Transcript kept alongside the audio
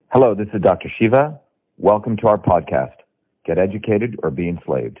Hello, this is Dr. Shiva. Welcome to our podcast, Get Educated or Be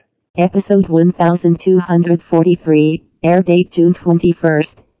Enslaved. Episode 1243, air date June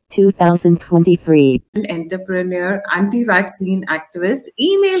 21st, 2023. An entrepreneur, anti-vaccine activist,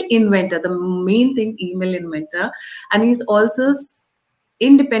 email inventor, the main thing, email inventor, and he's also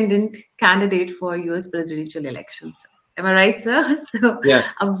independent candidate for US presidential elections. Am I right, sir? So,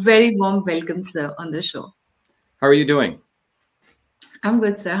 yes. A very warm welcome, sir, on the show. How are you doing? I'm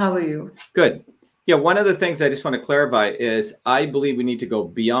good, sir. How are you? Good. Yeah, one of the things I just want to clarify is I believe we need to go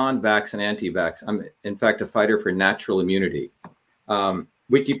beyond vax and anti-vax. I'm, in fact, a fighter for natural immunity.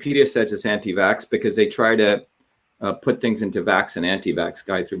 Wikipedia says it's anti-vax because they try to put things into vax and anti-vax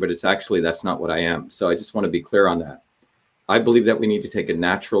guide through, but it's actually, that's not what I am. So I just want to be clear on that. I believe that we need to take a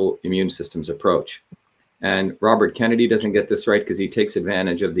natural immune systems approach. And Robert Kennedy doesn't get this right because he takes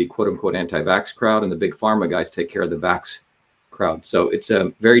advantage of the quote-unquote anti-vax crowd, and the big pharma guys take care of the vax crowd. So it's a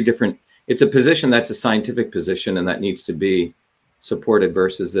very different, it's a position that's a scientific position and that needs to be supported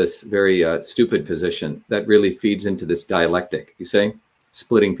versus this very stupid position that really feeds into this dialectic, you say,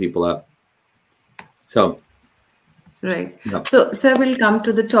 splitting people up. So. Right. No. So, sir, we'll come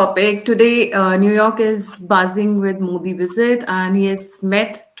to the topic. Today, New York is buzzing with Modi visit and he has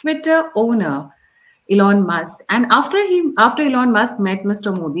met Twitter owner Elon Musk. And after Elon Musk met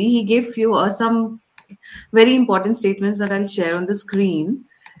Mr. Modi, he gave some very important statements that I'll share on the screen.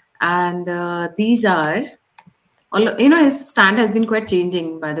 And these are, his stand has been quite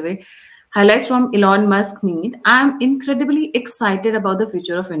changing, by the way. Highlights from Elon Musk meet. I'm incredibly excited about the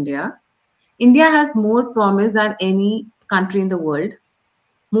future of India. India has more promise than any country in the world.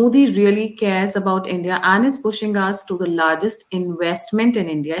 Modi really cares about India and is pushing us to the largest investment in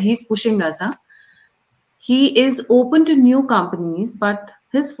India. He's pushing us. He is open to new companies, but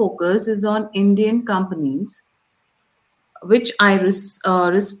his focus is on Indian companies, which I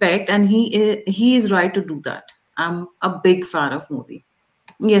respect, and he is right to do that. I'm a big fan of Modi.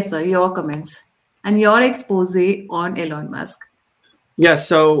 Yes, sir, your comments and your expose on Elon Musk. Yeah,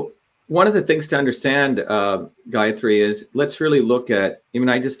 so one of the things to understand, Gayatri, is let's really look at,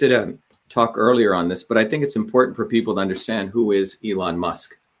 I just did a talk earlier on this, but I think it's important for people to understand who is Elon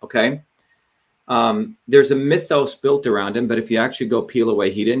Musk, okay? There's a mythos built around him, but if you actually go peel away,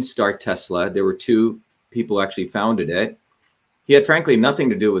 he didn't start Tesla. There were two people who actually founded it. He had, frankly, nothing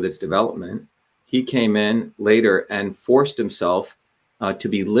to do with its development. He came in later and forced himself to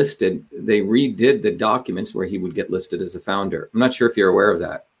be listed. They redid the documents where he would get listed as a founder. I'm not sure if you're aware of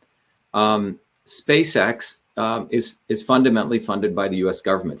that. SpaceX is fundamentally funded by the U.S.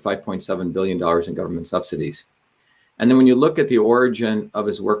 government, $5.7 billion in government subsidies. And then when you look at the origin of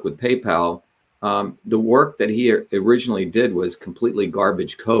his work with PayPal, the work that he originally did was completely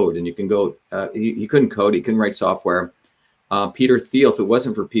garbage code. And you can go, he couldn't code, he couldn't write software. Peter Thiel, if it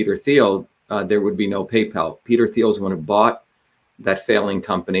wasn't for Peter Thiel, there would be no PayPal. Peter Thiel is the one who bought that failing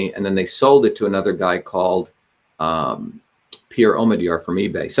company, and then they sold it to another guy called Pierre Omidyar from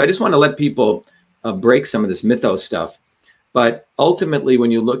eBay. So I just want to let people break some of this mythos stuff. But ultimately,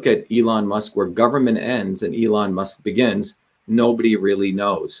 when you look at Elon Musk, where government ends and Elon Musk begins, nobody really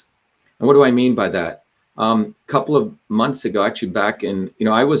knows. And what do I mean by that? A couple of months ago, actually back in,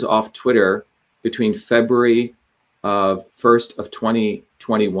 I was off Twitter between February 1st of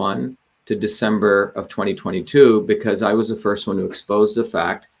 2021 to December of 2022, because I was the first one to expose the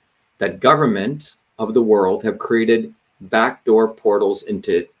fact that government of the world have created backdoor portals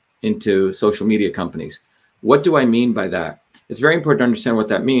into social media companies. What do I mean by that? It's very important to understand what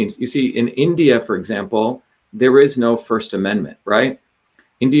that means. You see, in India, for example, there is no First Amendment, right?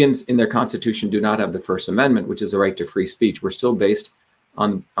 Indians in their constitution do not have the First Amendment, which is the right to free speech. We're still based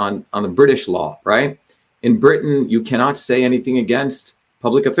on the British law, right? In Britain, you cannot say anything against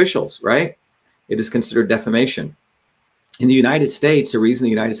public officials, right? It is considered defamation. In the United States, the reason the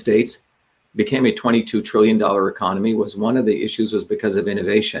United States became a $22 trillion economy was one of the issues was because of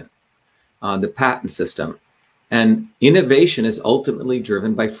innovation, the patent system. And innovation is ultimately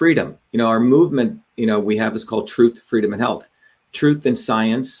driven by freedom. Our movement, we have is called Truth, Freedom, and Health. Truth and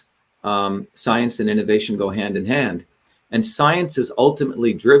science, science and innovation go hand in hand. And science is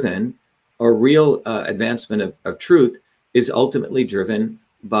ultimately driven, or real advancement of truth is ultimately driven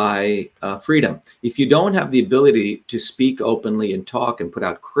by freedom. If you don't have the ability to speak openly and talk and put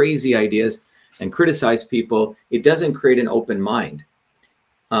out crazy ideas and criticize people, it doesn't create an open mind.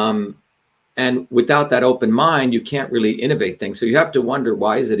 And without that open mind, you can't really innovate things. So you have to wonder,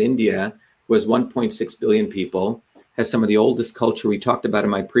 why is it India, who has 1.6 billion people, has some of the oldest culture we talked about in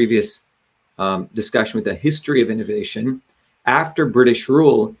my previous discussion with the history of innovation. After British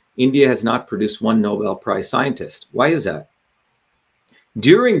rule, India has not produced one Nobel Prize scientist. Why is that?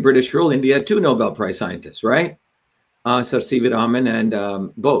 During British rule, India had 2 Nobel Prize scientists, right? Sir C.V. Raman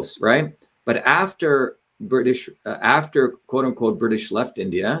and Bose, right? But after quote unquote British left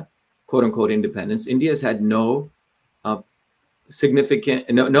India, quote unquote independence, India's had no significant,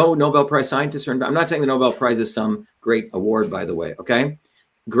 no Nobel Prize scientists. I'm not saying the Nobel Prize is some great award, by the way, okay?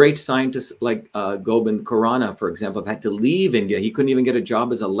 Great scientists like Gobind Khurana, for example, have had to leave India. He couldn't even get a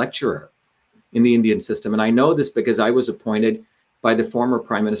job as a lecturer in the Indian system. And I know this because I was appointed by the former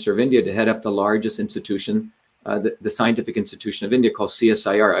Prime Minister of India to head up the largest institution, the scientific institution of India called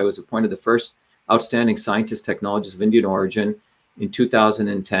CSIR. I was appointed the first outstanding scientist, technologist of Indian origin in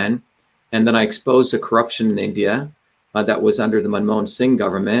 2010. And then I exposed the corruption in India that was under the Manmohan Singh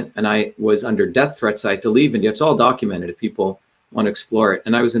government. And I was under death threats. I had to leave India. It's all documented if people want to explore it.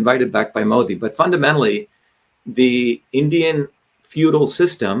 And I was invited back by Modi. But fundamentally, the Indian feudal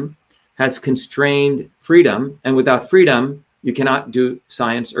system has constrained freedom. And without freedom, you cannot do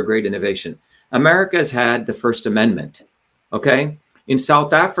science or great innovation. America has had the First Amendment, okay? In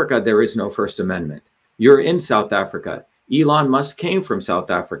South Africa, there is no First Amendment. You're in South Africa. Elon Musk came from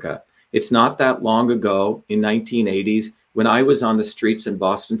South Africa. It's not that long ago in 1980s when I was on the streets in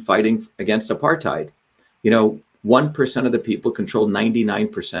Boston fighting against apartheid. 1% of the people controlled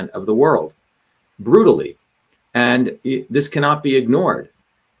 99% of the world, brutally. And this cannot be ignored.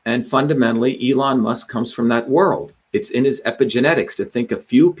 And fundamentally, Elon Musk comes from that world. It's in his epigenetics to think a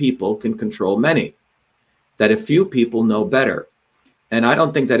few people can control many, that a few people know better. And I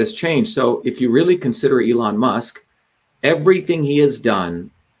don't think that has changed. So if you really consider Elon Musk, everything he has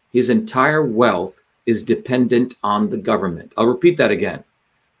done, his entire wealth is dependent on the government. I'll repeat that again.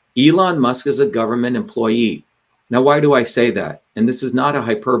 Elon Musk is a government employee. Now, why do I say that? And this is not a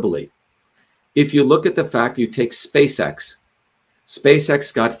hyperbole. If you look at the fact you take SpaceX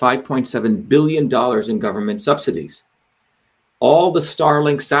got $5.7 billion in government subsidies. All the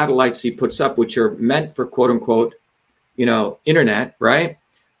Starlink satellites he puts up, which are meant for quote unquote, internet, right,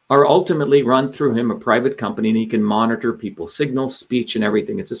 are ultimately run through him, a private company, and he can monitor people's signals, speech, and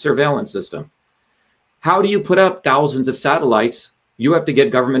everything. It's a surveillance system. How do you put up thousands of satellites? You have to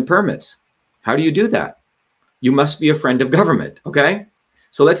get government permits. How do you do that? You must be a friend of government, okay?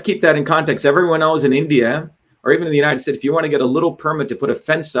 So let's keep that in context. Everyone knows in India, or even in the United States, if you want to get a little permit to put a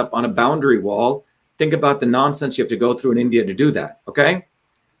fence up on a boundary wall, think about the nonsense you have to go through in India to do that, okay?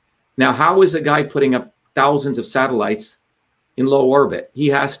 Now, how is a guy putting up thousands of satellites in low orbit? He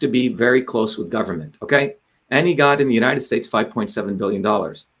has to be very close with government, okay? And he got in the United States $5.7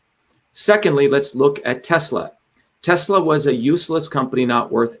 billion. Secondly, let's look at Tesla. Tesla was a useless company,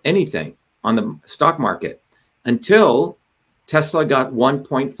 not worth anything on the stock market until Tesla got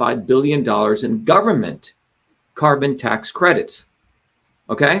 $1.5 billion in government carbon tax credits,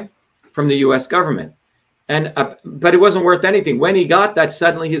 okay, from the US government. And but it wasn't worth anything. When he got that,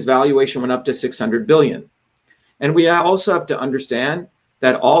 suddenly his valuation went up to 600 billion. And we also have to understand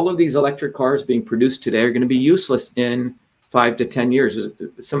that all of these electric cars being produced today are going to be useless in 5 to 10 years.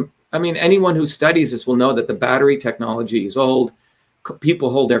 Anyone who studies this will know that the battery technology is old. People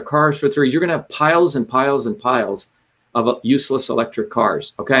hold their cars for 3 years. You're going to have piles and piles and piles of useless electric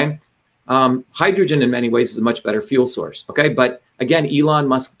cars, okay? Hydrogen in many ways is a much better fuel source, okay? But again, Elon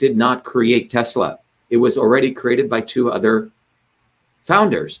Musk did not create Tesla. It was already created by 2 other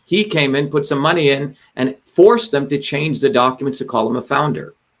founders. He came in, put some money in, and forced them to change the documents to call him a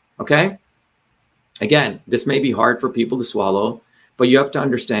founder, okay? Again, this may be hard for people to swallow, but you have to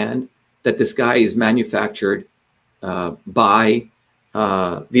understand that this guy is manufactured by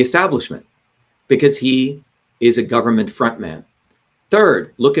the establishment because he is a government frontman.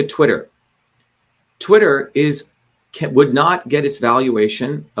 Third, look at Twitter. Twitter would not get its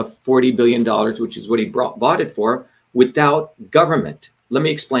valuation of $40 billion, which is what he bought it for, without government. Let me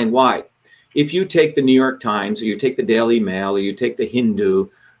explain why. If you take the New York Times, or you take the Daily Mail, or you take the Hindu,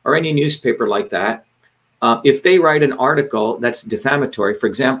 or any newspaper like that, if they write an article that's defamatory, for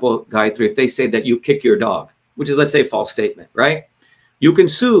example, Gayatri, if they say that you kick your dog, which is, let's say, a false statement, right? You can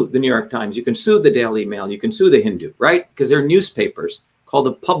sue the New York Times, you can sue the Daily Mail, you can sue the Hindu, right? Because they're newspapers called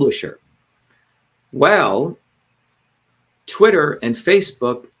a publisher. Well, Twitter and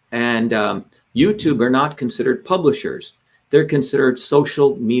Facebook and YouTube are not considered publishers. They're considered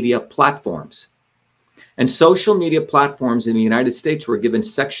social media platforms. And social media platforms in the United States were given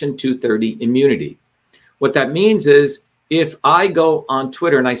Section 230 immunity. What that means is if I go on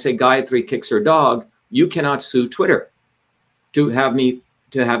Twitter and I say Gayatri kicks her dog, you cannot sue Twitter to have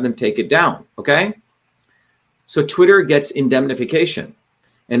them take it down, okay? So Twitter gets indemnification.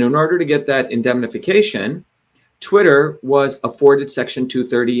 And in order to get that indemnification, Twitter was afforded Section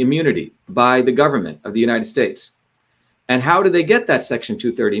 230 immunity by the government of the United States. And how do they get that Section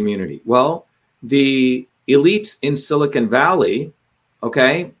 230 immunity? Well, the elites in Silicon Valley,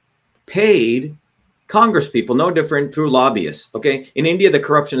 okay, paid Congress people, no different through lobbyists, okay? In India, the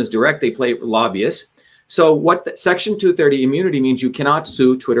corruption is direct. They pay lobbyists. So what Section 230 immunity means, you cannot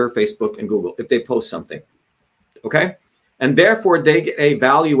sue Twitter, Facebook, and Google if they post something, okay? And therefore, they get a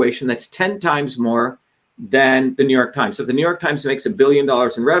valuation that's 10 times more than the New York Times. So if the New York Times makes $1 billion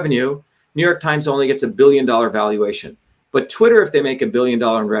in revenue, New York Times only gets $1 billion valuation. But Twitter, if they make $1 billion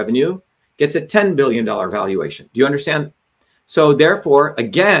in revenue, gets a $10 billion valuation. Do you understand? So therefore,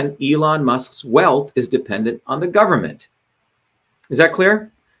 again, Elon Musk's wealth is dependent on the government. Is that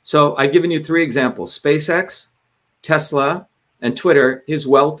clear? So I've given you 3 examples: SpaceX, Tesla, and Twitter. His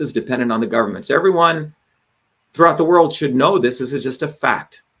wealth is dependent on the government. So everyone throughout the world should know this. This is just a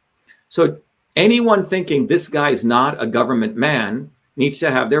fact. So anyone thinking this guy's not a government man needs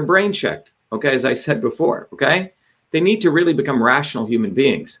to have their brain checked. Okay, as I said before, okay? They need to really become rational human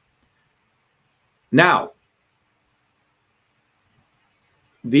beings. Now,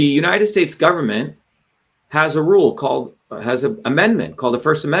 the United States government has a rule has an amendment called the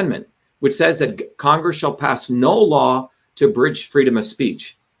First Amendment, which says that Congress shall pass no law to abridge freedom of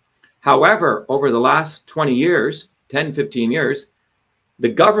speech. However, over the last 20 years, 10, 15 years, the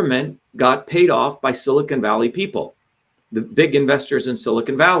government got paid off by Silicon Valley people, the big investors in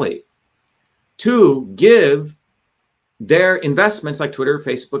Silicon Valley, to give their investments like Twitter,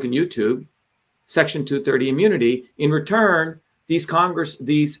 Facebook, and YouTube Section 230 immunity. In return, these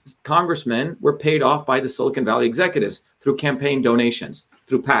congressmen were paid off by the Silicon Valley executives through campaign donations,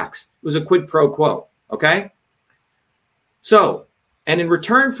 through PACs. It was a quid pro quo, okay? So, and in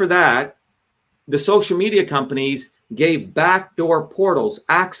return for that, the social media companies gave backdoor portals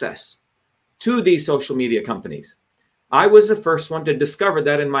access to these social media companies. I was the first one to discover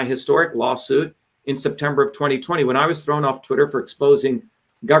that in my historic lawsuit in September of 2020, when I was thrown off Twitter for exposing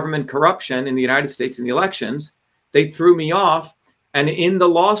government corruption in the United States in the elections. They threw me off. And in the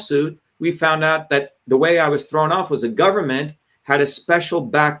lawsuit, we found out that the way I was thrown off was the government had a special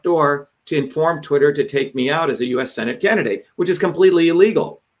backdoor to inform Twitter to take me out as a U.S. Senate candidate, which is completely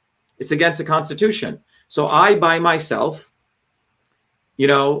illegal. It's against the Constitution. So I, by myself,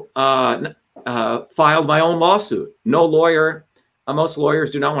 filed my own lawsuit. No lawyer, most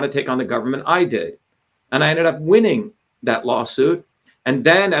lawyers do not want to take on the government. I did. And I ended up winning that lawsuit. And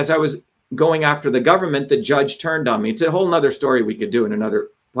then as I was going after the government, the judge turned on me. It's a whole nother story we could do in another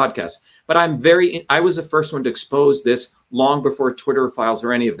podcast. But I was the first one to expose this long before Twitter files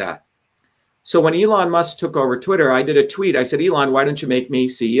or any of that. So when Elon Musk took over Twitter, I did a tweet. I said, Elon, why don't you make me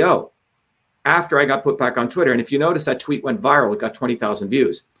CEO? After I got put back on Twitter. And if you notice, that tweet went viral. It got 20,000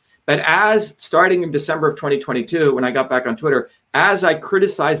 views. But starting in December of 2022, when I got back on Twitter, as I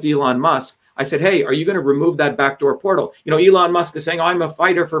criticized Elon Musk, I said, hey, are you going to remove that backdoor portal? Elon Musk is saying, I'm a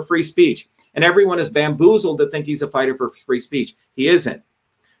fighter for free speech. And everyone is bamboozled to think he's a fighter for free speech. He isn't.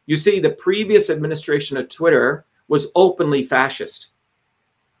 You see, the previous administration of Twitter was openly fascist.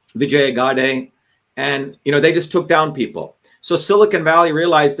 Vijay Gadde, and they just took down people. So Silicon Valley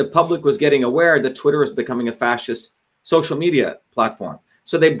realized the public was getting aware that Twitter was becoming a fascist social media platform.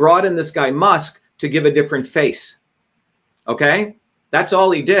 So they brought in this guy Musk to give a different face. Okay? That's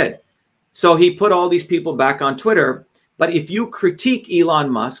all he did. So he put all these people back on Twitter. But if you critique Elon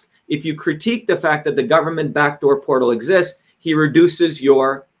Musk, if you critique the fact that the government backdoor portal exists, he reduces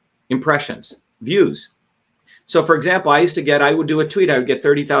your impressions, views. So for example, I would do a tweet, I would get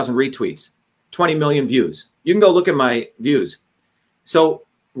 30,000 retweets, 20 million views. You can go look at my views. So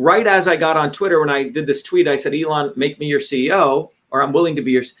right as I got on Twitter, when I did this tweet, I said, Elon, make me your CEO, or I'm willing to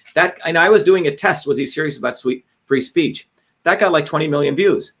be and I was doing a test. Was he serious about free speech? That got like 20 million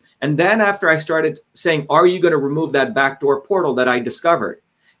views. And then after I started saying, are you going to remove that backdoor portal that I discovered?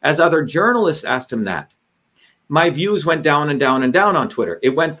 As other journalists asked him that, my views went down and down and down on Twitter.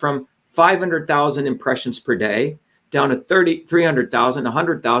 It went from 500,000 impressions per day down to 300,000,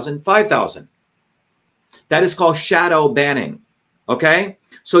 100,000, 5,000. That is called shadow banning. Okay?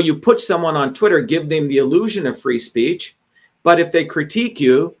 So you put someone on Twitter, give them the illusion of free speech, but if they critique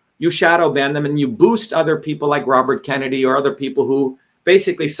you, you shadow ban them and you boost other people like Robert Kennedy or other people who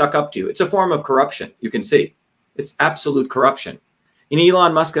basically suck up to you. It's a form of corruption, you can see. It's absolute corruption. And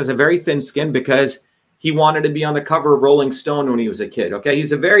Elon Musk has a very thin skin because he wanted to be on the cover of Rolling Stone when he was a kid, okay?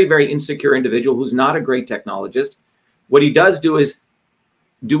 He's a very, very insecure individual who's not a great technologist. What he does do is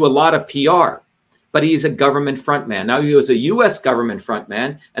do a lot of PR, but he's a government frontman. Now he was a U.S. government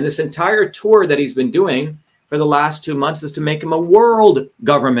frontman, and this entire tour that he's been doing for the last 2 months is to make him a world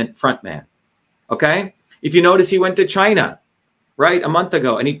government frontman, okay? If you notice, he went to China, right, a month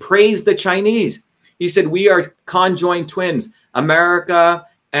ago, and he praised the Chinese. He said, we are conjoined twins. America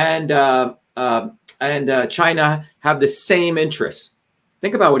and China have the same interests.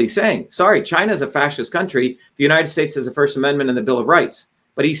 Think about what he's saying. Sorry, China is a fascist country. The United States has the First Amendment and the Bill of Rights.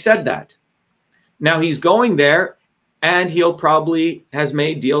 But he said that. Now he's going there, and he'll probably has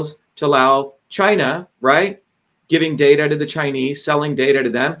made deals to allow China, right, giving data to the Chinese, selling data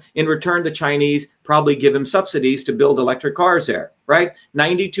to them. In return, the Chinese probably give him subsidies to build electric cars there, right?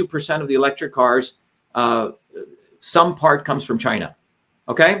 92% of the electric cars, some part comes from China,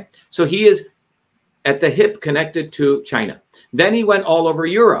 okay? So he is at the hip connected to China. Then he went all over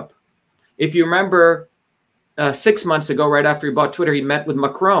Europe. If you remember, 6 months ago, right after he bought Twitter, he met with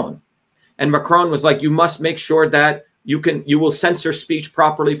Macron. And Macron was like, you must make sure that you will censor speech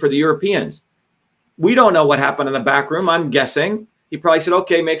properly for the Europeans. We don't know what happened in the back room. I'm guessing. He probably said,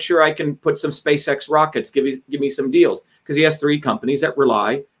 okay, make sure I can put some SpaceX rockets. Give me some deals. Because he has 3 companies that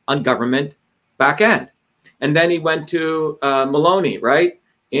rely on government back end. And then he went to Meloni, right,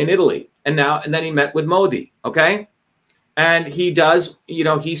 in Italy. And then he met with Modi, okay? And he does,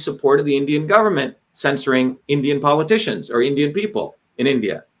 he supported the Indian government censoring Indian politicians or Indian people in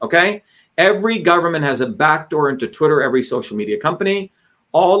India, okay? Every government has a backdoor into Twitter, every social media company.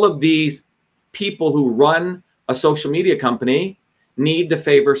 All of these people who run a social media company need the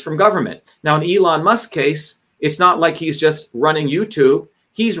favors from government. Now, in Elon Musk's case, it's not like he's just running YouTube.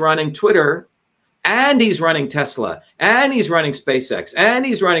 He's running Twitter, and he's running Tesla, and he's running SpaceX, and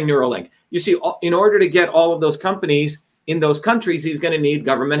he's running Neuralink. You see, in order to get all of those companies in those countries, he's going to need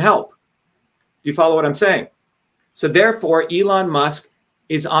government help. Do you follow what I'm saying? So therefore, Elon Musk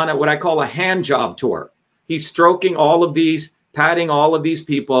is on what I call a hand job tour. He's stroking all of these, patting all of these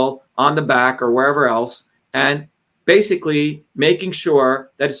people on the back or wherever else, and basically making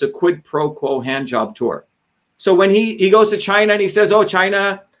sure that it's a quid pro quo hand job tour. So when he goes to China and he says, oh,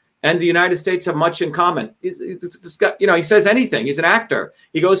 China and the United States have much in common. He says anything. He's an actor.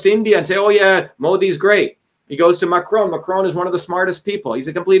 He goes to India and say, oh, yeah, Modi's great. He goes to Macron. Macron is one of the smartest people. He's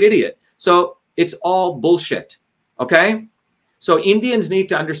a complete idiot. So it's all bullshit, okay? So Indians need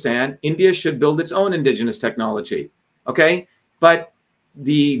to understand India should build its own indigenous technology, okay? But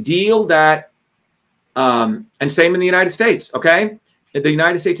the deal that, and same in the United States, okay? The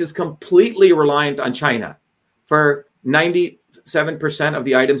United States is completely reliant on China for 97% of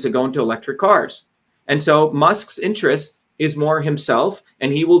the items that go into electric cars. And so Musk's interest is more himself,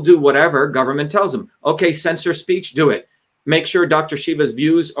 and he will do whatever government tells him. Okay, censor speech, do it. Make sure Dr.SHIVA's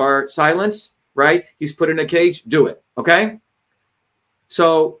views are silenced, right? He's put in a cage, do it, okay?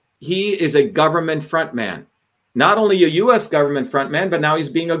 So he is a government frontman. Not only a U.S. government frontman, but now he's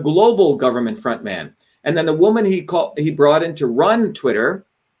being a global government frontman. And then the woman he brought in to run Twitter,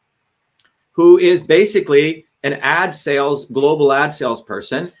 who is basically an global ad sales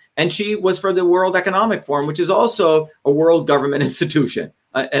person, and she was for the World Economic Forum, which is also a world government institution,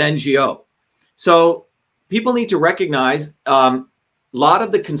 an NGO. So people need to recognize a lot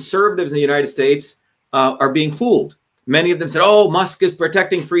of the conservatives in the United States are being fooled. Many of them said, oh, Musk is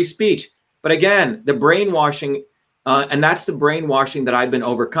protecting free speech. But again, the brainwashing, and that's the brainwashing that I've been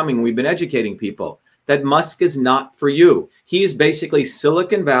overcoming. We've been educating people that Musk is not for you. He is basically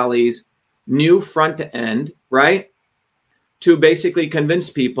Silicon Valley's new front end, right? To basically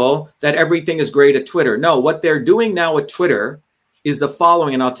convince people that everything is great at Twitter. No, what they're doing now at Twitter is the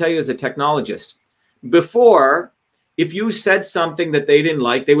following, and I'll tell you as a technologist. Before, if you said something that they didn't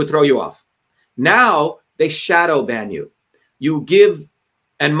like, they would throw you off. Now, they shadow ban you. You give,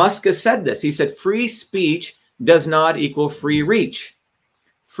 and Musk has said this. He said, free speech does not equal free reach.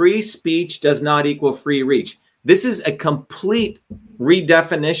 Free speech does not equal free reach. This is a complete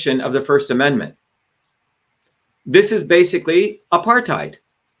redefinition of the First Amendment. This is basically apartheid,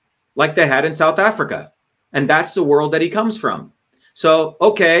 like they had in South Africa. And that's the world that he comes from. So,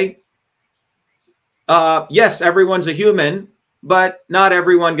 okay, yes, everyone's a human, but not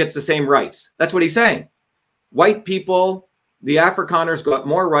everyone gets the same rights. That's what he's saying. White people, the Afrikaners got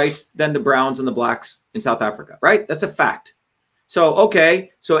more rights than the browns and the blacks in South Africa, right? That's a fact. So,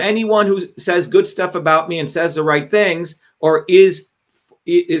 okay, so anyone who says good stuff about me and says the right things or is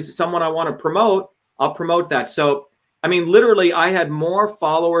someone I want to promote, I'll promote that. So, I mean, literally, I had more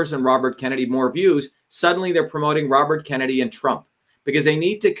followers than Robert Kennedy, more views. Suddenly, they're promoting Robert Kennedy and Trump because they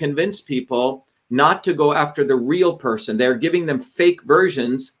need to convince people not to go after the real person. They're giving them fake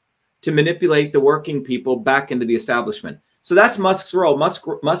versions to manipulate the working people back into the establishment. So that's Musk's role.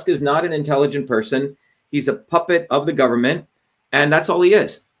 Musk is not an intelligent person. He's a puppet of the government, and that's all he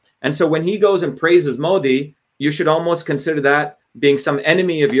is. And so when he goes and praises Modi, you should almost consider that being some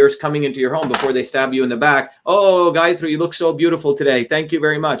enemy of yours coming into your home before they stab you in the back. Oh, Gayatri, you look so beautiful today. Thank you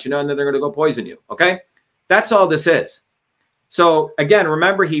very much. And then they're going to go poison you. Okay. That's all this is. So again,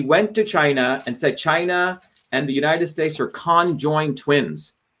 remember, he went to China and said China and the United States are conjoined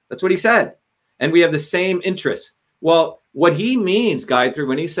twins. That's what he said. And we have the same interests. Well, what he means, Gayatri,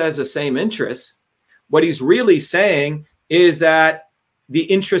 when he says the same interests, what he's really saying is that the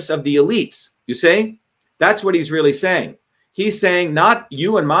interests of the elites, you see, that's what he's really saying. He's saying not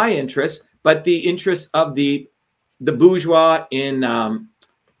you and my interests, but the interests of the bourgeois in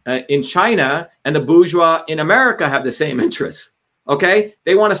China and the bourgeois in America have the same interests. Okay,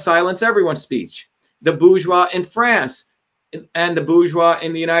 they want to silence everyone's speech. The bourgeois in France and the bourgeois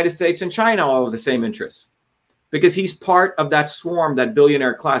in the United States and China all have the same interests, because he's part of that swarm, that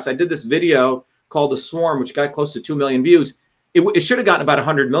billionaire class. I did this video called The Swarm, which got close to 2 million views. It should have gotten about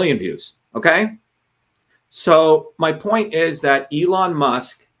 100 million views. Okay. So my point is that Elon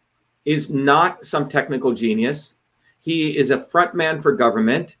Musk is not some technical genius. He is a front man for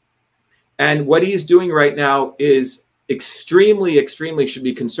government. And what he's doing right now is extremely, extremely should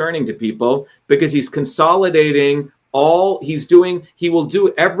be concerning to people, because he's consolidating he will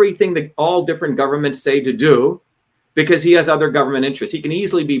do everything that all different governments say to do, because he has other government interests. He can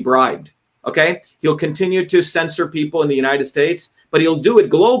easily be bribed. Okay. He'll continue to censor people in the United States, but he'll do it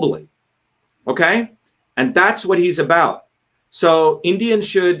globally. Okay. And that's what he's about. So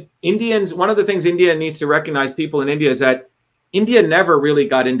one of the things India needs to recognize, people in India, is that India never really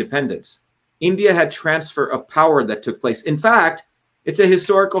got independence. India had transfer of power that took place. In fact, it's a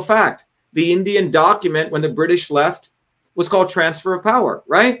historical fact. The Indian document when the British left was called transfer of power,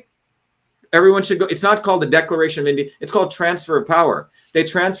 right? Everyone should go. It's not called the Declaration of India. It's called transfer of power. They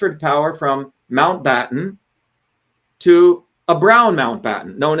transferred power from Mountbatten to a brown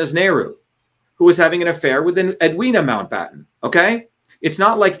Mountbatten known as Nehru, who was having an affair with Edwina Mountbatten. Okay. It's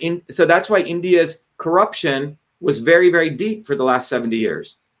not like, so that's why India's corruption was very, very deep for the last 70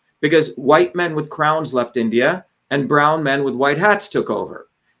 years, because white men with crowns left India and brown men with white hats took over.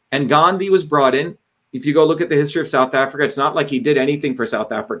 And Gandhi was brought in. If you go look at the history of South Africa, it's not like he did anything for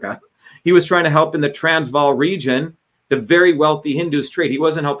South Africa. He was trying to help in the Transvaal region, the very wealthy Hindus trade. He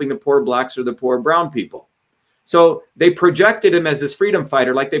wasn't helping the poor blacks or the poor brown people. So they projected him as this freedom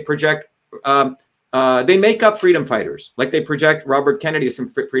fighter, like they project, they make up freedom fighters, like they project Robert Kennedy as some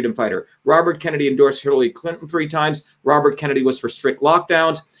freedom fighter. Robert Kennedy endorsed Hillary Clinton 3 times. Robert Kennedy was for strict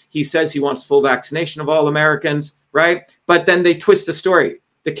lockdowns. He says he wants full vaccination of all Americans, right? But then they twist the story.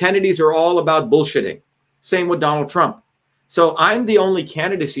 The Kennedys are all about bullshitting. Same with Donald Trump. So I'm the only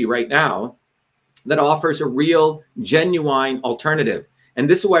candidacy right now that offers a real, genuine alternative. And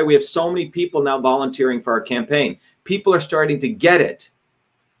this is why we have so many people now volunteering for our campaign. People are starting to get it.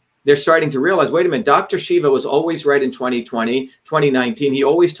 They're starting to realize, wait a minute, Dr. Shiva was always right in 2020, 2019. He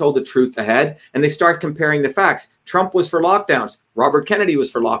always told the truth ahead. And they start comparing the facts. Trump was for lockdowns. Robert Kennedy was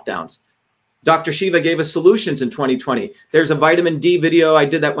for lockdowns. Dr. Shiva gave us solutions in 2020. There's a vitamin D video I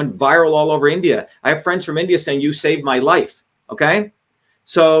did that went viral all over India. I have friends from India saying, you saved my life. Okay.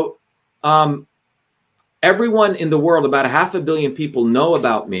 So everyone in the world, about 500 million people know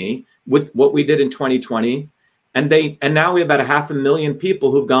about me with what we did in 2020. And now we have about 500,000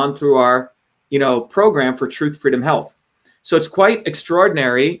 people who've gone through our, program for Truth, Freedom, Health. So it's quite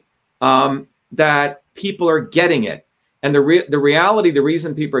extraordinary that people are getting it. And the reality, the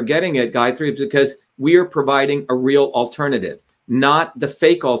reason people are getting it, Gayatri, is because we are providing a real alternative, not the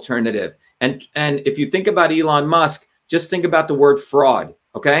fake alternative. And if you think about Elon Musk, just think about the word fraud.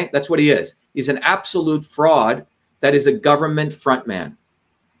 Okay, that's what he is. He's an absolute fraud that is a government frontman.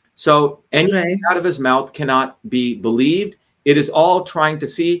 So anything out of his mouth cannot be believed. It is all trying to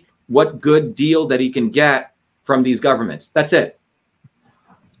see what good deal that he can get from these governments. That's it.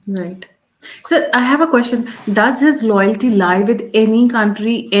 Right. So I have a question. Does his loyalty lie with any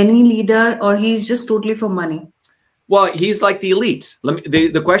country, any leader, or he's just totally for money? Well, he's like the elites.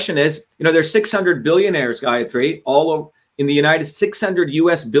 The question is, there's 600 billionaires, Gayatri, all over in the United States. 600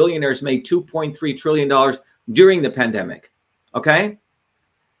 US billionaires made $2.3 trillion during the pandemic. Okay.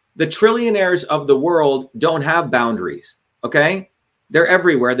 The trillionaires of the world don't have boundaries. Okay. They're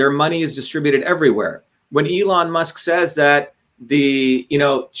everywhere. Their money is distributed everywhere. When Elon Musk says that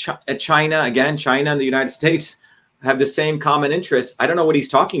China and the United States have the same common interests, I don't know what he's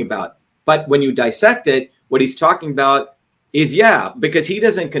talking about. But when you dissect it, what he's talking about is, because he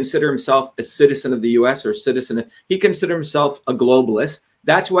doesn't consider himself a citizen of the US or he considers himself a globalist.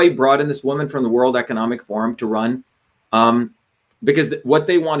 That's why he brought in this woman from the World Economic Forum to run, because what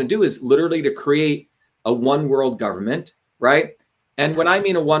they want to do is literally to create a one world government, right? And when I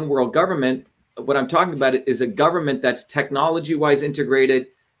mean a one world government, what I'm talking about is a government that's technology-wise integrated,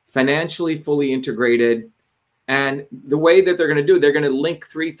 financially fully integrated. And the way that they're going to do, they're going to link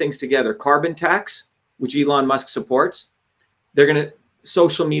three things together: carbon tax, which Elon Musk supports. They're going to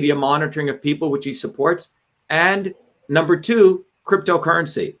social media monitoring of people, which he supports. And number two,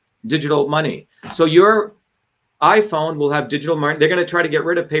 cryptocurrency, digital money. So your iPhone will have digital money. They're going to try to get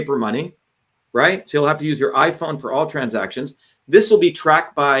rid of paper money, right? So you'll have to use your iPhone for all transactions. This will be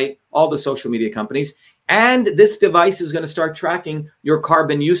tracked by all the social media companies. And this device is going to start tracking your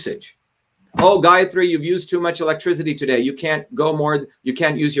carbon usage. Oh, Gayatri, you've used too much electricity today. You can't go more. You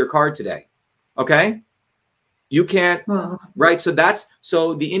can't use your car today. Okay. You can't. Wow. Right.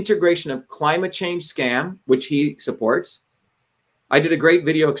 So the integration of climate change scam, which he supports. I did a great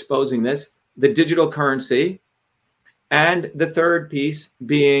video exposing this, the digital currency, and the third piece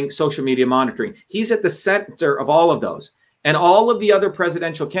being social media monitoring. He's at the center of all of those. And all of the other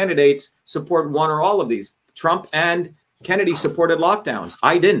presidential candidates support one or all of these. Trump and Kennedy supported lockdowns.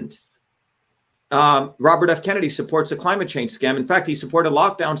 I didn't. Robert F. Kennedy supports a climate change scam. In fact, he supported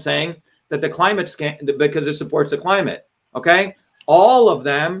lockdown, saying that the climate scam, because it supports the climate. Okay. All of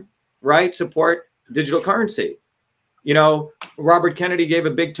them, right, support digital currency. You know, Robert Kennedy gave a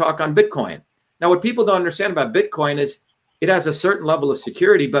big talk on Bitcoin. Now, what people don't understand about Bitcoin is it has a certain level of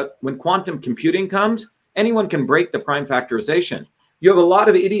security, but when quantum computing comes, anyone can break the prime factorization. You have a lot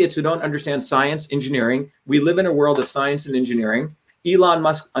of idiots who don't understand science, engineering. We live in a world of science and engineering. Elon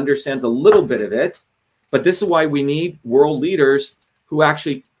Musk understands a little bit of it, but this is why we need world leaders who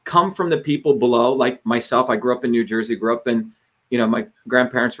actually come from the people below, like myself. I grew up in New Jersey, my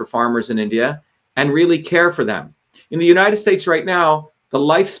grandparents were farmers in India, and really care for them. In the United States right now, the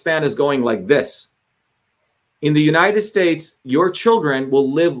lifespan is going like this. In the United States, your children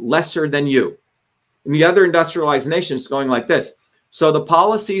will live lesser than you. In the other industrialized nations, it's going like this. So the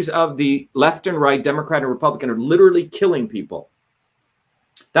policies of the left and right, Democrat and Republican, are literally killing people.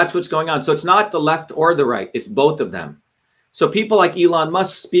 That's what's going on. So it's not the left or the right. It's both of them. So people like Elon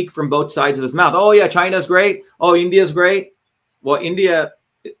Musk speak from both sides of his mouth. Oh, yeah, China's great. Oh, India's great. Well, India,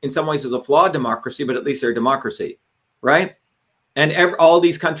 in some ways, is a flawed democracy, but at least they're a democracy, right? And all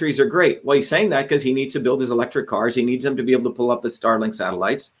these countries are great. Well, he's saying that because he needs to build his electric cars. He needs them to be able to pull up his Starlink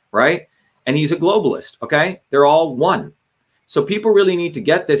satellites, right? And he's a globalist, okay? They're all one. So people really need to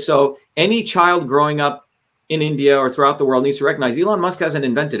get this. So any child growing up in India or throughout the world needs to recognize Elon Musk hasn't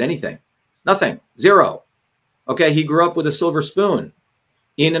invented anything. Nothing. Zero. Okay, he grew up with a silver spoon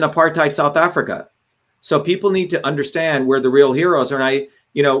in an apartheid South Africa. So people need to understand where the real heroes are. And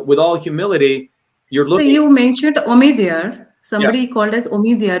with all humility, you're looking. So you mentioned Omidyar. Somebody called as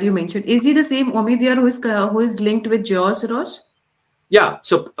Omidyar, you mentioned. Is he the same Omidyar who is linked with George Soros? Yeah.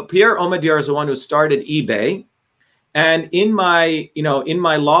 So Pierre Omidyar is the one who started eBay. And in my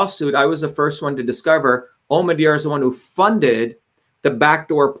lawsuit, I was the first one to discover Omidyar is the one who funded the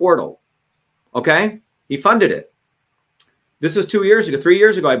backdoor portal. Okay? He funded it. This was 3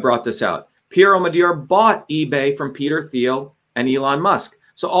 years ago, I brought this out. Pierre Omidyar bought eBay from Peter Thiel and Elon Musk.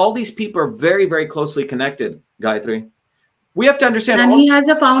 So all these people are very, very closely connected, Gayatri. We have to understand. And he has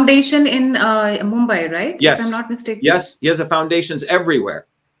a foundation in Mumbai, right? Yes. If I'm not mistaken. Yes, he has a foundations everywhere.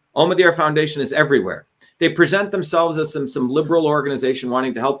 Omidyar Foundation is everywhere. They present themselves as some liberal organization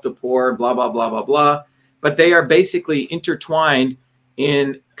wanting to help the poor, blah, blah, blah, blah, blah. But they are basically intertwined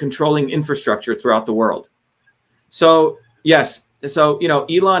in controlling infrastructure throughout the world. So, yes. So,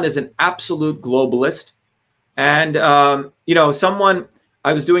 Elon is an absolute globalist. And,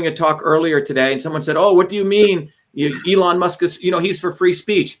 I was doing a talk earlier today and someone said, oh, what do you mean? Elon Musk is, he's for free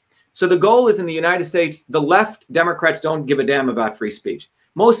speech. So the goal is in the United States, the left Democrats don't give a damn about free speech.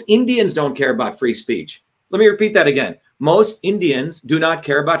 Most Indians don't care about free speech. Let me repeat that again. Most Indians do not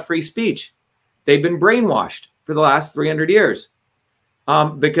care about free speech. They've been brainwashed for the last 300 years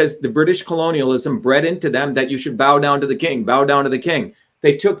because the British colonialism bred into them that you should bow down to the king, bow down to the king.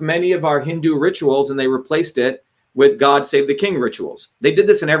 They took many of our Hindu rituals and they replaced it with God Save the King rituals. They did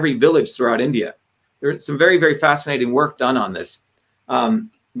this in every village throughout India. There's some very, very fascinating work done on this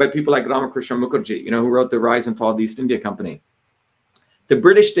by people like Ramakrishna Mukherjee, who wrote The Rise and Fall of the East India Company. The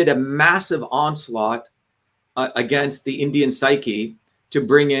British did a massive onslaught against the Indian psyche to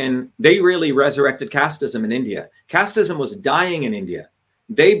bring in, they really resurrected casteism in India. Casteism was dying in India.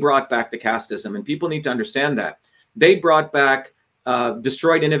 They brought back the casteism, and people need to understand that. They brought back,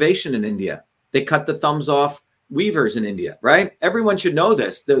 destroyed innovation in India. They cut the thumbs off weavers in India, right? Everyone should know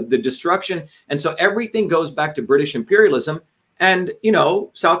this, the destruction. And so everything goes back to British imperialism. And,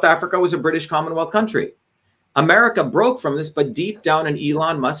 South Africa was a British Commonwealth country. America broke from this, but deep down in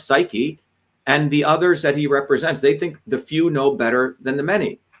Elon Musk's psyche and the others that he represents, they think the few know better than the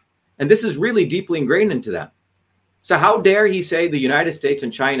many. And this is really deeply ingrained into them. So how dare he say the United States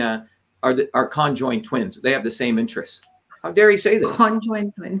and China are conjoined twins? They have the same interests. How dare he say this?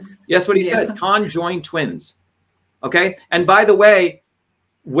 Conjoined twins. Yes, what he said, conjoined twins. Okay. And by the way,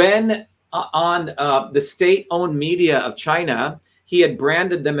 when on the state-owned media of China, he had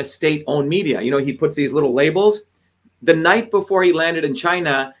branded them as state-owned media. You know, he puts these little labels. The night before he landed in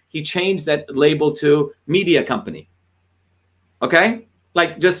China, he changed that label to media company. Okay?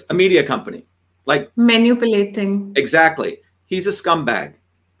 Like just a media company. Like manipulating. Exactly. He's a scumbag.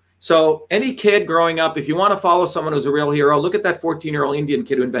 So any kid growing up, if you want to follow someone who's a real hero, look at that 14-year-old Indian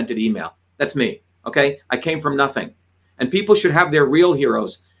kid who invented email. That's me. Okay? I came from nothing. And people should have their real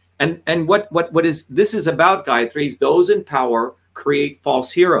heroes. And what is this is about, Gayatri, is those in power create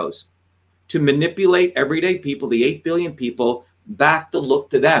false heroes to manipulate everyday people, the 8 billion people, back to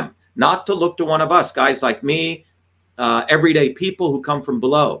look to them, not to look to one of us, guys like me, everyday people who come from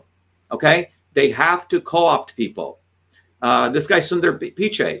below. Okay? They have to co-opt people. This guy, Sundar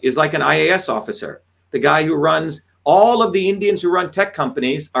Pichai, is like an IAS officer. The guy who runs all of the Indians who run tech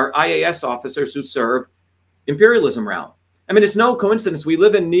companies are IAS officers who serve imperialism realm. I mean, it's no coincidence. We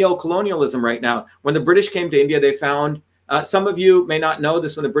live in neo-colonialism right now. When the British came to India, they found, some of you may not know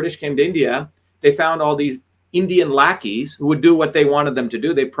this, when the British came to India, they found all these Indian lackeys who would do what they wanted them to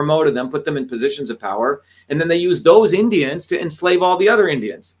do. They promoted them, put them in positions of power, and then they used those Indians to enslave all the other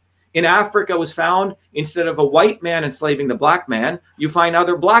Indians. In Africa was found, instead of a white man enslaving the black man, you find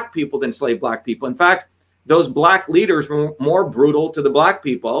other black people that enslave black people. In fact, those black leaders were more brutal to the black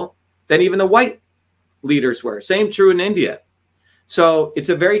people than even the white leaders were. Same true in India. So it's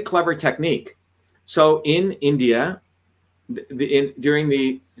a very clever technique. So in India, during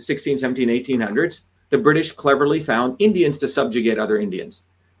the 16, 17, 1800s, the British cleverly found Indians to subjugate other Indians.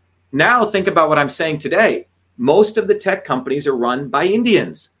 Now think about what I'm saying today. Most of the tech companies are run by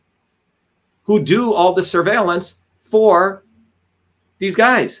Indians who do all the surveillance for these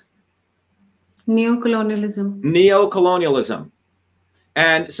guys. Neo-colonialism.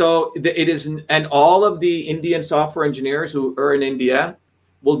 And so it is, and all of the Indian software engineers who are in India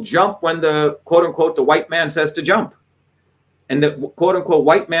will jump when the quote unquote the white man says to jump. And the quote unquote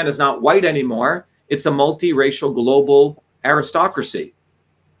white man is not white anymore. It's a multiracial global aristocracy.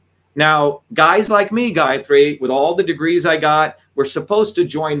 Now, guys like me, Gayatri, with all the degrees I got, we're supposed to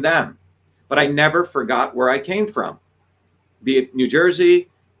join them. But I never forgot where I came from, be it New Jersey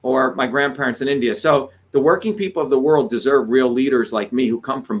or my grandparents in India. So the working people of the world deserve real leaders like me who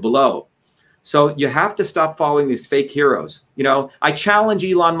come from below. So you have to stop following these fake heroes. You know, I challenge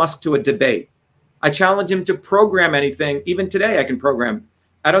Elon Musk to a debate. I challenge him to program anything. Even today I can program.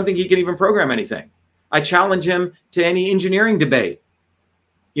 I don't think he can even program anything. I challenge him to any engineering debate.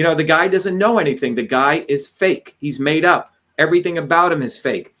 You know, the guy doesn't know anything. The guy is fake. He's made up. Everything about him is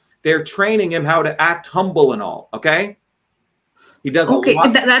fake. They're training him how to act humble and all. Okay. He does. Okay.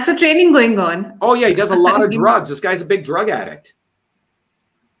 That's a training going on. Oh yeah. He does a lot of drugs. This guy's a big drug addict.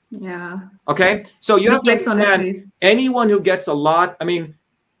 Yeah. Okay. So you have to understand, anyone who gets a lot, I mean,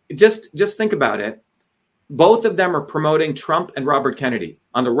 just think about it. Both of them are promoting Trump and Robert Kennedy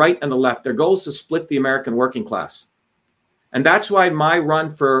on the right and the left. Their goal is to split the American working class. And that's why my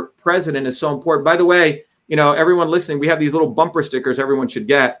run for president is so important. By the way, you know, everyone listening, we have these little bumper stickers everyone should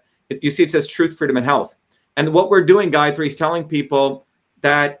get. You see, it says truth, freedom, and health. And what we're doing, Gayatri, is telling people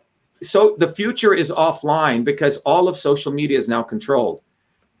that so the future is offline because all of social media is now controlled.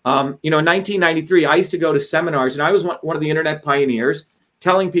 You know, in 1993, I used to go to seminars, and I was one of the internet pioneers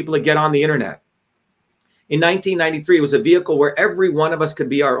telling people to get on the internet. In 1993, it was a vehicle where every one of us could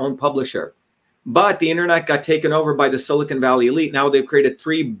be our own publisher. But the internet got taken over by the Silicon Valley elite. Now they've created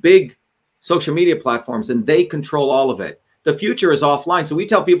 3 big social media platforms, and they control all of it. The future is offline. So we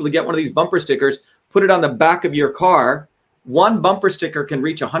tell people to get one of these bumper stickers, put it on the back of your car. One bumper sticker can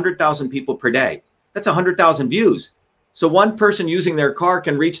reach 100,000 people per day. That's 100,000 views. So one person using their car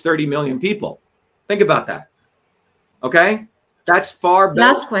can reach 30 million people. Think about that. Okay? That's far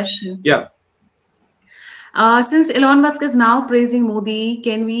better. Last question. Yeah. Since Elon Musk is now praising Modi,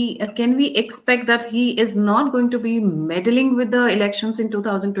 can we expect that he is not going to be meddling with the elections in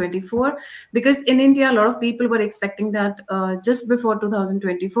 2024? Because in India, a lot of people were expecting that just before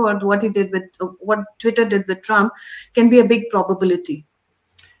 2024, what Twitter did with Trump can be a big probability.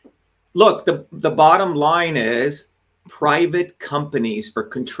 Look, the bottom line is private companies are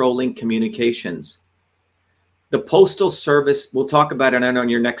controlling communications. The Postal Service, we'll talk about it on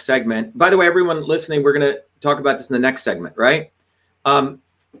your next segment. By the way, everyone listening, we're going to talk about this in the next segment, right?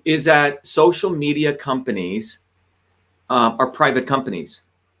 Is that social media companies are private companies.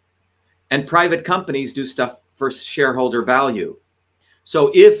 And private companies do stuff for shareholder value.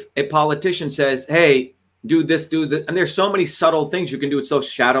 So if a politician says, hey, do this, and there's so many subtle things you can do with social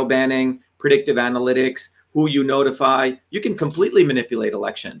shadow banning, predictive analytics, who you notify, you can completely manipulate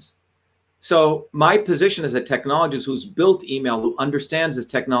elections. So my position as a technologist who's built email, who understands this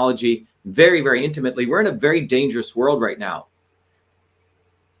technology very, very intimately, we're in a very dangerous world right now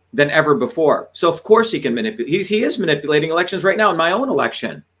than ever before. So of course he can manipulate. He is manipulating elections right now in my own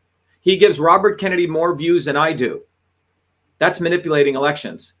election. He gives Robert Kennedy more views than I do. That's manipulating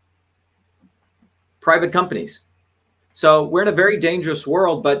elections. Private companies. So we're in a very dangerous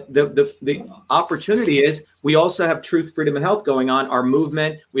world, but the opportunity is we also have truth, freedom, and health going on, our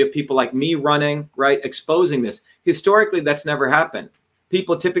movement. We have people like me running, right, exposing this. Historically, that's never happened.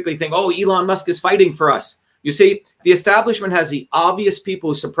 People typically think, oh, Elon Musk is fighting for us. You see, the establishment has the obvious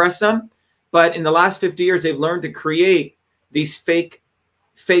people who suppress them, but in the last 50 years, they've learned to create these fake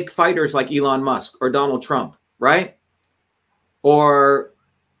fighters like Elon Musk or Donald Trump, right? Or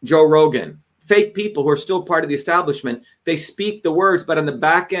Joe Rogan. Fake people who are still part of the establishment. They speak the words, but on the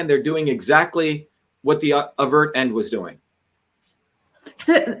back end, they're doing exactly what the avert end was doing.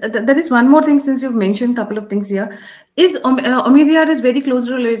 So there is one more thing, since you've mentioned a couple of things here. Is Omidyar is very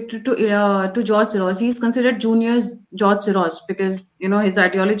closely related to George Soros. He's considered junior George Soros because his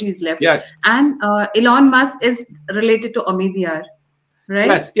ideology is left. Yes. And Elon Musk is related to Omidyar, right?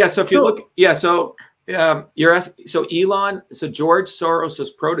 Yes. Yeah. So if you look, yeah. So you're asking. So Elon. So George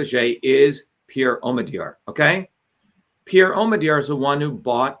Soros's protege is Pierre Omidyar. Okay. Pierre Omidyar is the one who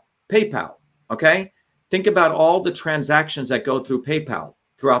bought PayPal. Okay. Think about all the transactions that go through PayPal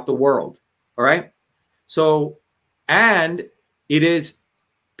throughout the world. All right. So, and it is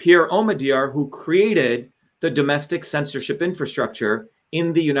Pierre Omidyar who created the domestic censorship infrastructure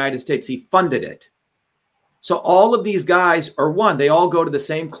in the United States. He funded it. So all of these guys are one. They all go to the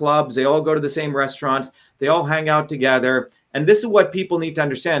same clubs. They all go to the same restaurants. They all hang out together. And this is what people need to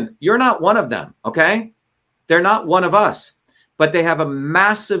understand. You're not one of them. Okay. They're not one of us, but they have a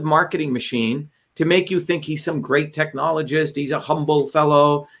massive marketing machine to make you think he's some great technologist. He's a humble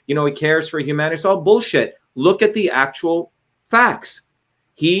fellow. He cares for humanity. It's all bullshit. Look at the actual facts.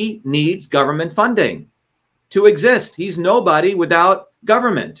 He needs government funding to exist. He's nobody without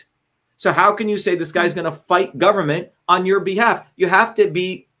government. So how can you say this guy's going to fight government on your behalf? You have to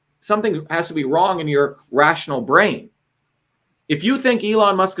be, something has to be wrong in your rational brain. If you think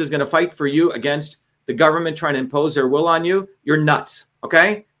Elon Musk is going to fight for you against the government trying to impose their will on you, you're nuts.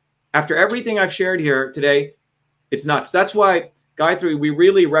 Okay. After everything I've shared here today, it's nuts. That's why, Gayatri, we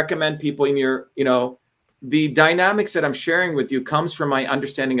really recommend people in your, the dynamics that I'm sharing with you comes from my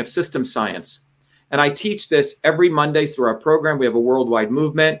understanding of system science. And I teach this every Monday through our program. We have a worldwide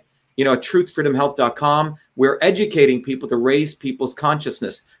movement, at truthfreedomhealth.com. We're educating people to raise people's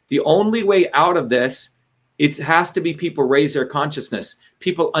consciousness. The only way out of this, it has to be people raise their consciousness.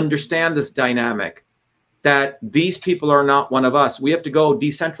 People understand this dynamic, that these people are not one of us. We have to go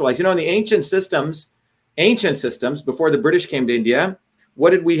decentralize. In the ancient systems, before the British came to India, what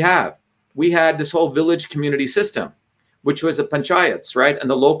did we have? We had this whole village community system, which was the panchayats, right? And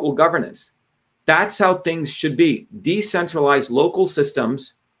the local governance. That's how things should be. Decentralized local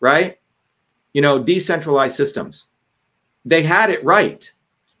systems, right? Decentralized systems. They had it right.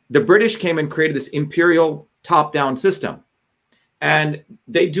 The British came and created this imperial top-down system. And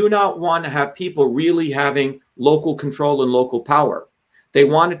they do not want to have people really having local control and local power. They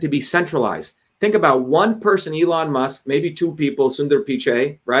want it to be centralized. Think about one person, Elon Musk, maybe two people, Sundar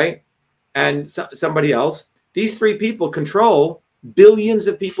Pichai, right? And somebody else. These three people control billions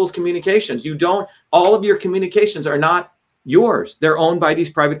of people's communications. All of your communications are not yours. They're owned by these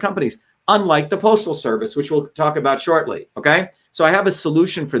private companies, unlike the Postal Service, which we'll talk about shortly, okay? So I have a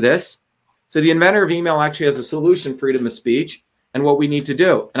solution for this. So the inventor of email actually has a solution, freedom of speech, and what we need to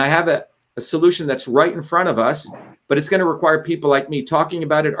do. And I have a solution that's right in front of us, but it's going to require people like me talking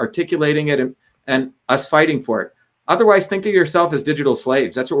about it, articulating it, and us fighting for it. Otherwise, think of yourself as digital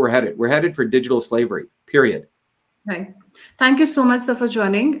slaves. That's what we're headed. We're headed for digital slavery, period. Right. Thank you so much, sir, for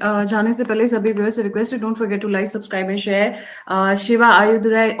joining. Jaane se pehle sabhi viewers se request, don't forget to like, subscribe, and share. Shiva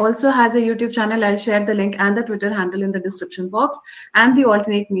Ayudurai also has a YouTube channel. I'll share the link and the Twitter handle in the description box, and the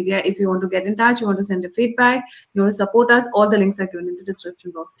alternate media. If you want to get in touch, you want to send a feedback, you want to support us, all the links are given in the description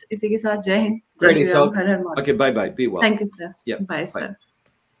box. Isi ke saath, Jai Hind. Great. So, okay, bye-bye. Be well. Thank you, sir. Yeah. Bye, sir.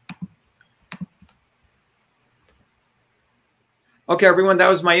 Okay, everyone, that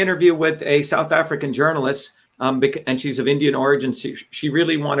was my interview with a South African journalist, and she's of Indian origin. She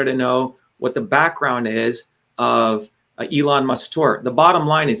really wanted to know what the background is of Elon Musk's tour. The bottom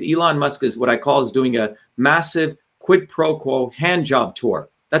line is Elon Musk is what I call is doing a massive quid pro quo hand job tour.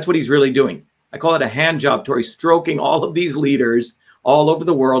 That's what he's really doing. I call it a hand job tour. He's stroking all of these leaders, all over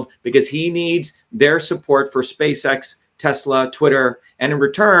the world because he needs their support for SpaceX, Tesla, Twitter. And in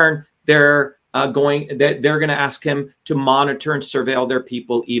return, they're going to ask him to monitor and surveil their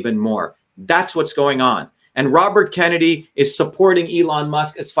people even more. That's what's going on. And Robert Kennedy is supporting Elon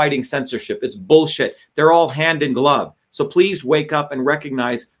Musk as fighting censorship. It's bullshit. They're all hand in glove. So please wake up and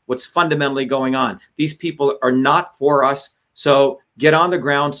recognize what's fundamentally going on. These people are not for us. So get on the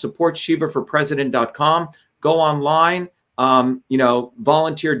ground, support ShivaForPresident.com, go online,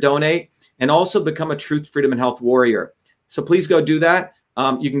 volunteer, donate, and also become a truth, freedom, and health warrior. So please go do that.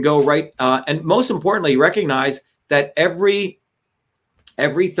 You can go right. And most importantly, recognize that every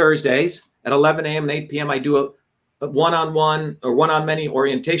Thursdays at 11 a.m. and 8 p.m., I do a one-on-one or one-on-many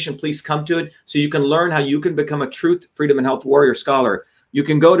orientation. Please come to it so you can learn how you can become a truth, freedom, and health warrior scholar. You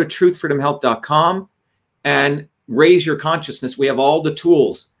can go to truthfreedomhealth.com and raise your consciousness. We have all the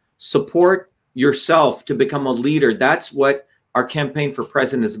tools. Support yourself to become a leader. That's what our campaign for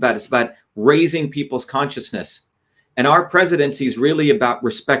president is about. It's about raising people's consciousness. And our presidency is really about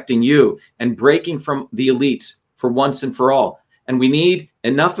respecting you and breaking from the elites for once and for all. And we need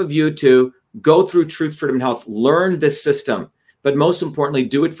enough of you to go through Truth, Freedom, and Health, learn this system, but most importantly,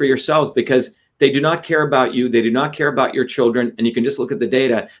 do it for yourselves because they do not care about you. They do not care about your children. And you can just look at the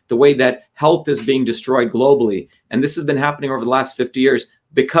data, the way that health is being destroyed globally. And this has been happening over the last 50 years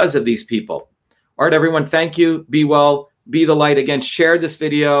because of these people. All right, everyone, thank you. Be well, be the light. Again, share this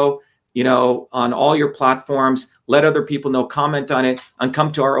video, on all your platforms. Let other people know, comment on it, and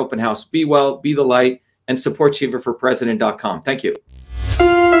come to our open house. Be well, be the light, and support ShivaForPresident.com. Thank you.